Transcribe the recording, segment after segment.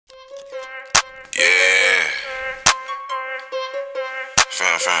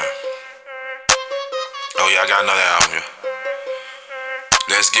fam. Oh yeah, I got another album here.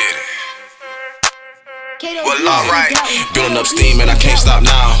 Let's get it. Well, alright. Building up steam and I can't stop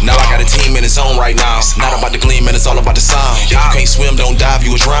now. Now I got a team in its own right now. Not about the gleam and it's all about the sound. If you can't swim, don't dive, you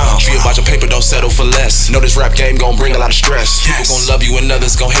will drown. Feel about your paper, don't settle for less. Know this rap game gon' bring a lot of stress. People gon' love you and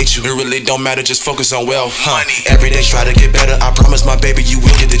others gon' hate you. It really don't matter, just focus on wealth. Every day try to get better. I promise my baby you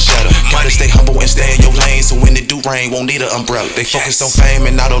will get the cheddar. Gotta stay humble and stay in your lane, so when it do rain, won't need an umbrella. They focus on fame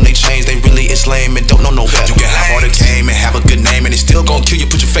and not on they change. They really is lame and don't know no better. You can have all the game and have a good name, and they still gon' kill you.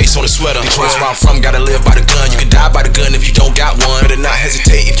 Put your face on the sweater. Detroit's where I'm from, gotta live by the gun. You can die by the gun if you don't got one. Better not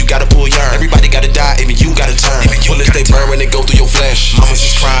hesitate if you gotta pull yarn. Everybody gotta die, even you gotta turn. Bullets they burn when they go through your flesh. Mamas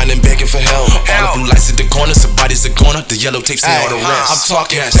is crying and begging for help. All the blue lights at the corner, somebody's a corner. The yellow tape say all the rest. I'm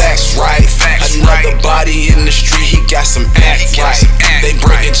talking facts, right? Another body in the street, he got some act right. They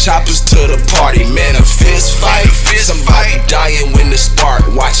bringing choppers to the party, man, a fist fight. Somebody dying when the spark,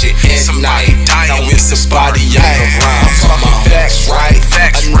 watch it ignite. Now it's a body on the ground. I'm talking facts, right?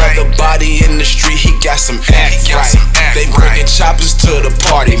 Another body in the street, he got some act right. They bringing choppers to the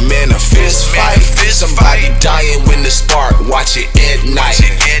party, man, a fist fight. Somebody dying when the spark, watch it ignite.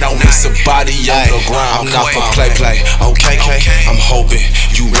 Now it's a body on the ground. I'm not for play, okay, I'm hoping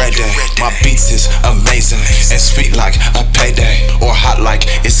you ready. My beats is amazing and sweet like a payday, or hot like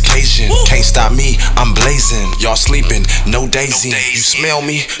it's Cajun. Can't stop me, I'm blazing. Y'all sleeping, no dazing. You smell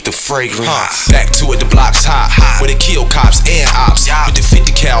me, the fragrance. Back to it, the block's hot, where they kill cops and ops with the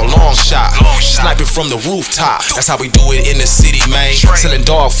 50 cal long shot, sniping from the rooftop. That's how we do it in the city, man. Selling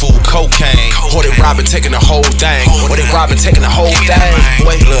dog food, cocaine, or they robbing, taking the whole thing, or they robbing, taking the whole thing.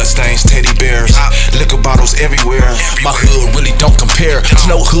 Wait, blood stains, teddy bears, liquor bottles everywhere. My hood really don't compare to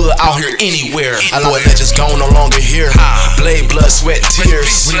no hood out here anywhere. Boy, legends gone, no longer here. Blade, blood, sweat,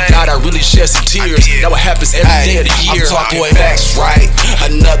 tears. When he died, I really shed some tears. That what happens every day of the year. I'm talking facts, right?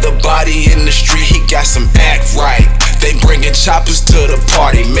 Another body in the street, he got some act right. They bringing choppers to the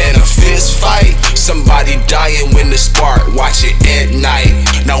party, man, a fist fight. Somebody dying when the spark, watch it ignite.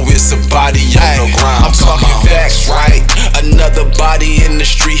 Now it's a body on the ground. I'm talking facts, right? Another body in the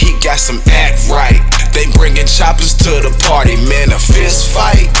street, he got some act right. They bringing choppers to the party, man, a fist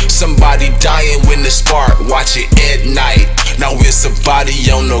fight. Somebody dying when the spark, watch it ignite. Now it's a body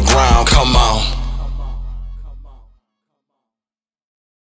on the ground, come on.